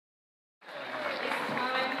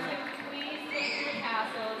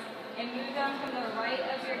and move them from the right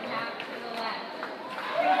of your cap to the left.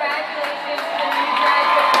 Congratulations to the new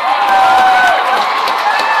graduates.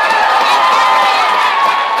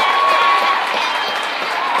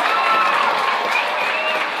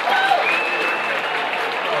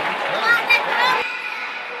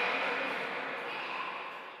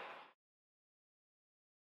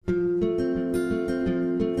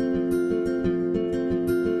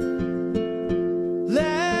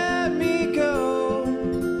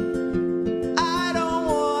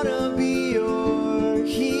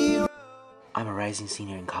 I'm a rising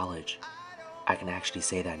senior in college. I can actually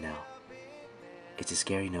say that now. It's a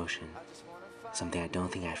scary notion, something I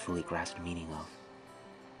don't think I fully grasped the meaning of.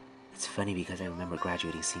 It's funny because I remember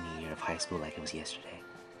graduating senior year of high school like it was yesterday.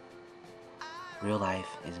 Real life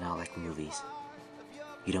is not like the movies.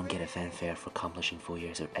 You don't get a fanfare for accomplishing 4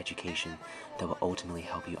 years of education that will ultimately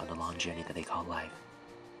help you on the long journey that they call life.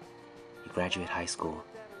 You graduate high school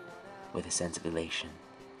with a sense of elation,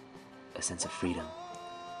 a sense of freedom.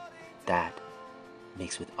 That,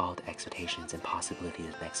 mixed with all the expectations and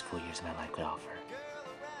possibilities the next 4 years of my life could offer.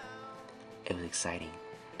 It was exciting,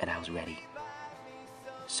 and I was ready.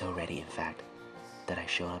 So ready, in fact, that I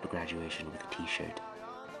showed up at graduation with a t-shirt.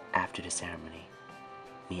 After the ceremony,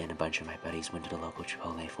 me and a bunch of my buddies went to the local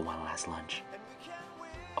Chipotle for one last lunch,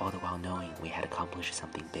 all the while knowing we had accomplished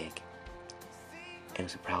something big. It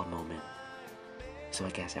was a proud moment, so I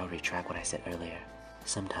guess I'll retract what I said earlier.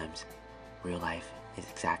 Sometimes, real life is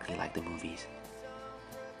exactly like the movies.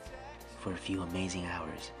 For a few amazing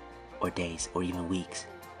hours, or days, or even weeks,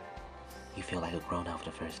 you feel like a grown-up for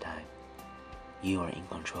the first time. You are in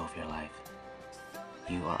control of your life.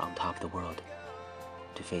 You are on top of the world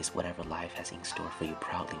to face whatever life has in store for you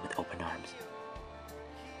proudly with open arms.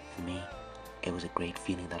 For me, it was a great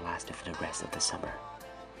feeling that lasted for the rest of the summer.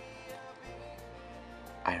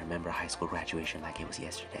 I remember high school graduation like it was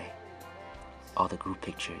yesterday. All the group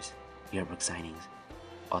pictures, yearbook signings,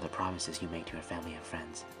 all the promises you make to your family and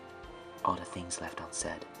friends, all the things left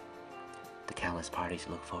unsaid, the countless parties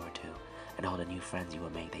to look forward to, and all the new friends you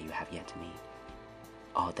will make that you have yet to meet.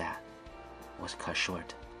 All that was cut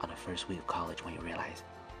short on the first week of college when you realize,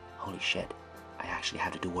 holy shit, I actually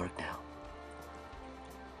have to do work now.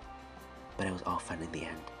 But it was all fun in the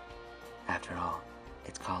end. After all,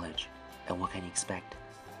 it's college, and what can you expect?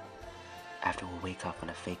 After we'll wake up on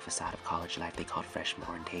a fake facade of college life they called freshman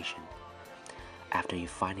orientation. After you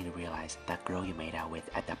finally realize that girl you made out with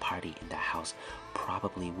at that party in that house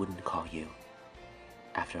probably wouldn't call you.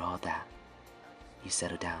 After all that, you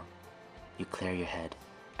settle down, you clear your head,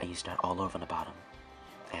 and you start all over on the bottom.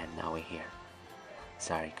 And now we're here.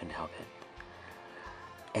 Sorry, couldn't help it.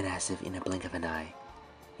 And as if in a blink of an eye,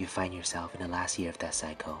 you find yourself in the last year of that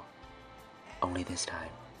cycle. Only this time,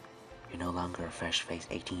 you're no longer a fresh-faced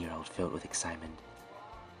 18-year-old filled with excitement.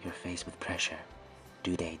 You're faced with pressure,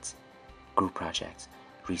 due dates, group projects,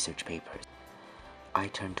 research papers. I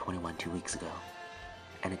turned 21 2 weeks ago,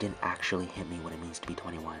 and it didn't actually hit me what it means to be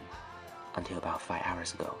 21 until about 5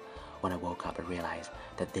 hours ago when I woke up and realized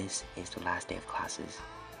that this is the last day of classes,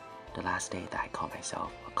 the last day that I call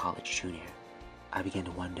myself a college junior. I began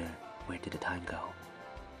to wonder, where did the time go?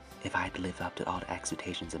 If I had to live up to all the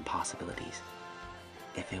expectations and possibilities,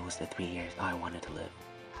 if it was the 3 years I wanted to live.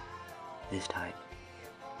 This time,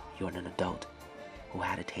 you're an adult who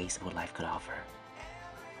had a taste of what life could offer.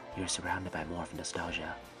 You're surrounded by more of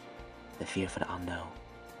nostalgia, the fear for the unknown.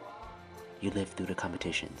 You lived through the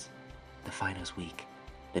competitions, the finals week,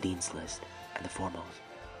 the dean's list, and the formals.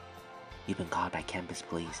 You've been caught by campus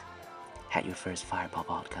police, had your first fireball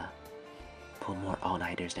vodka, pulled more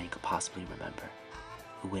all-nighters than you could possibly remember.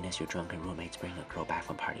 You witnessed your drunken roommates bring a girl back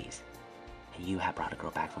from parties, and you had brought a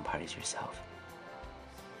girl back from parties yourself.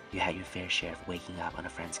 You had your fair share of waking up on a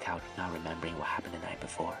friend's couch not remembering what happened the night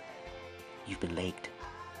before. You've been late,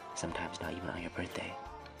 sometimes not even on your birthday.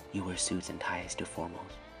 You wear suits and ties to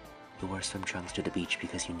formals. You wore swim trunks to the beach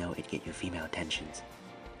because you know it'd get you female attentions.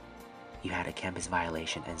 You had a campus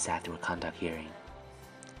violation and sat through a conduct hearing.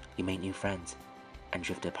 You made new friends and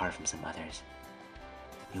drifted apart from some others.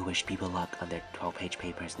 You wished people luck on their 12-page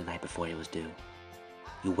papers the night before it was due.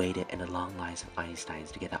 You waited in the long lines of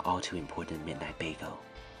Einsteins to get that all-too-important midnight bagel.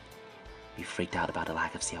 You freaked out about the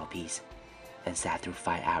lack of CLPs and sat through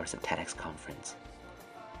 5 hours of TEDx conference.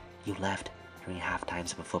 You left during half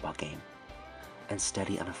times of a football game and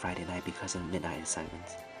studied on a Friday night because of midnight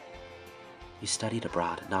assignments. You studied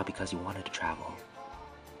abroad not because you wanted to travel,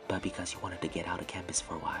 but because you wanted to get out of campus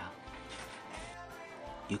for a while.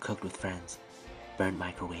 You cooked with friends, burned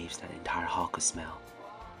microwaves that the entire hall could smell.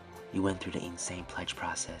 You went through the insane pledge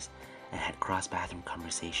process and had cross-bathroom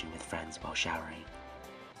conversation with friends while showering.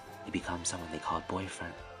 You become someone they called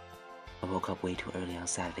boyfriend, I woke up way too early on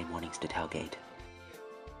Saturday mornings to tailgate.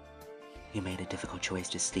 You made a difficult choice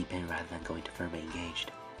to sleep in rather than going to firmly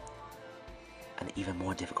engaged. An even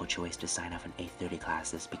more difficult choice to sign up in 8:30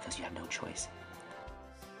 classes because you have no choice.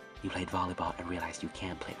 You played volleyball and realized you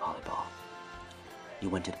can't play volleyball. You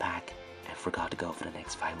went to the pack and forgot to go for the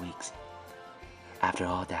next 5 weeks. After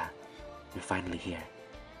all that, you're finally here,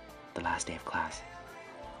 the last day of class.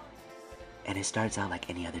 And it starts out like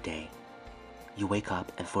any other day. You wake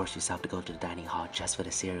up and force yourself to go to the dining hall just for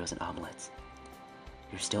the cereals and omelets.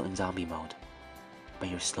 You're still in zombie mode, but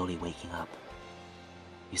you're slowly waking up.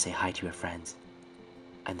 You say hi to your friends,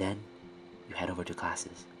 and then you head over to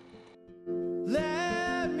classes.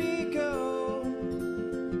 Let me go.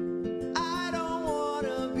 I don't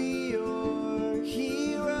wanna be your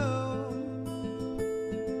hero.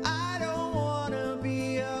 I don't wanna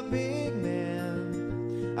be a big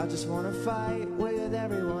man. I just wanna fight with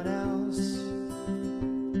everyone else.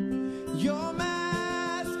 Your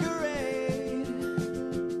masquerade.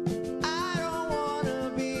 I don't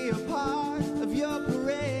wanna be a part of your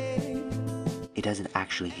parade. It doesn't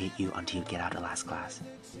actually hit you until you get out of last class.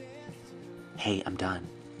 Hey, I'm done.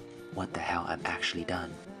 What the hell, I'm actually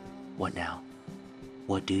done. What now?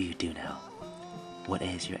 What do you do now? What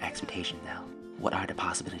is your expectation now? What are the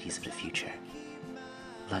possibilities of the future?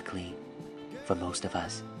 Luckily, for most of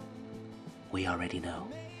us, we already know.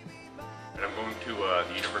 And I'm going to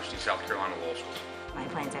the University of South Carolina Law School. My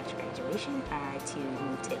plans after graduation are to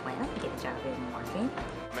move to Atlanta and get a job in marketing.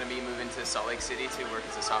 I'm going to be moving to Salt Lake City to work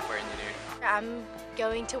as a software engineer. I'm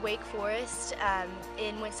going to Wake Forest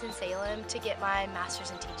in Winston-Salem to get my master's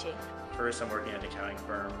in teaching. First, I'm working at an accounting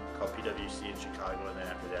firm called PwC in Chicago, and then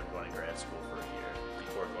after that, I'm going to grad school for a year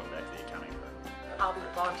before going back to the accounting firm. I'll be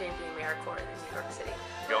volunteering for the AmeriCorps in New York City.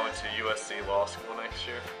 Going to USC Law School next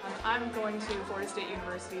year. I'm going to Florida State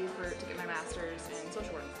University to get my master's in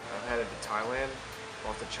social work. I'm headed to Thailand,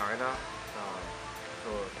 off to China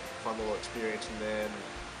for a fun little experience, and then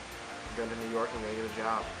I'm going to New York and going to get a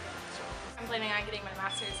job. So. I'm planning on getting my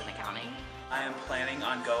master's in accounting. I am planning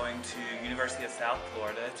on going to University of South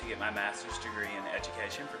Florida to get my master's degree in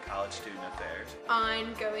education for college student affairs.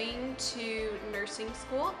 I'm going to nursing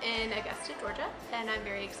school in Augusta, Georgia, and I'm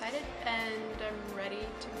very excited and I'm ready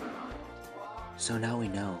to move on. So now we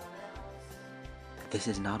know. This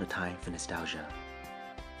is not a time for nostalgia.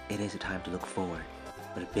 It is a time to look forward,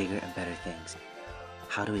 but bigger and better things.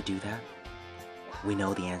 How do we do that? We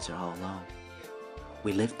know the answer all along.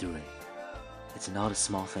 We lived through it. It's not a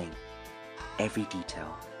small thing. Every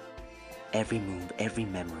detail, every move, every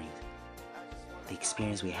memory, the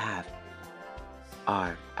experience we have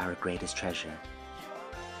are our greatest treasure.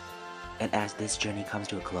 And as this journey comes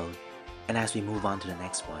to a close, and as we move on to the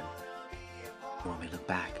next one, when we look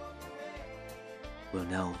back, we'll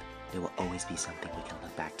know there will always be something we can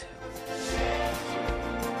look back to.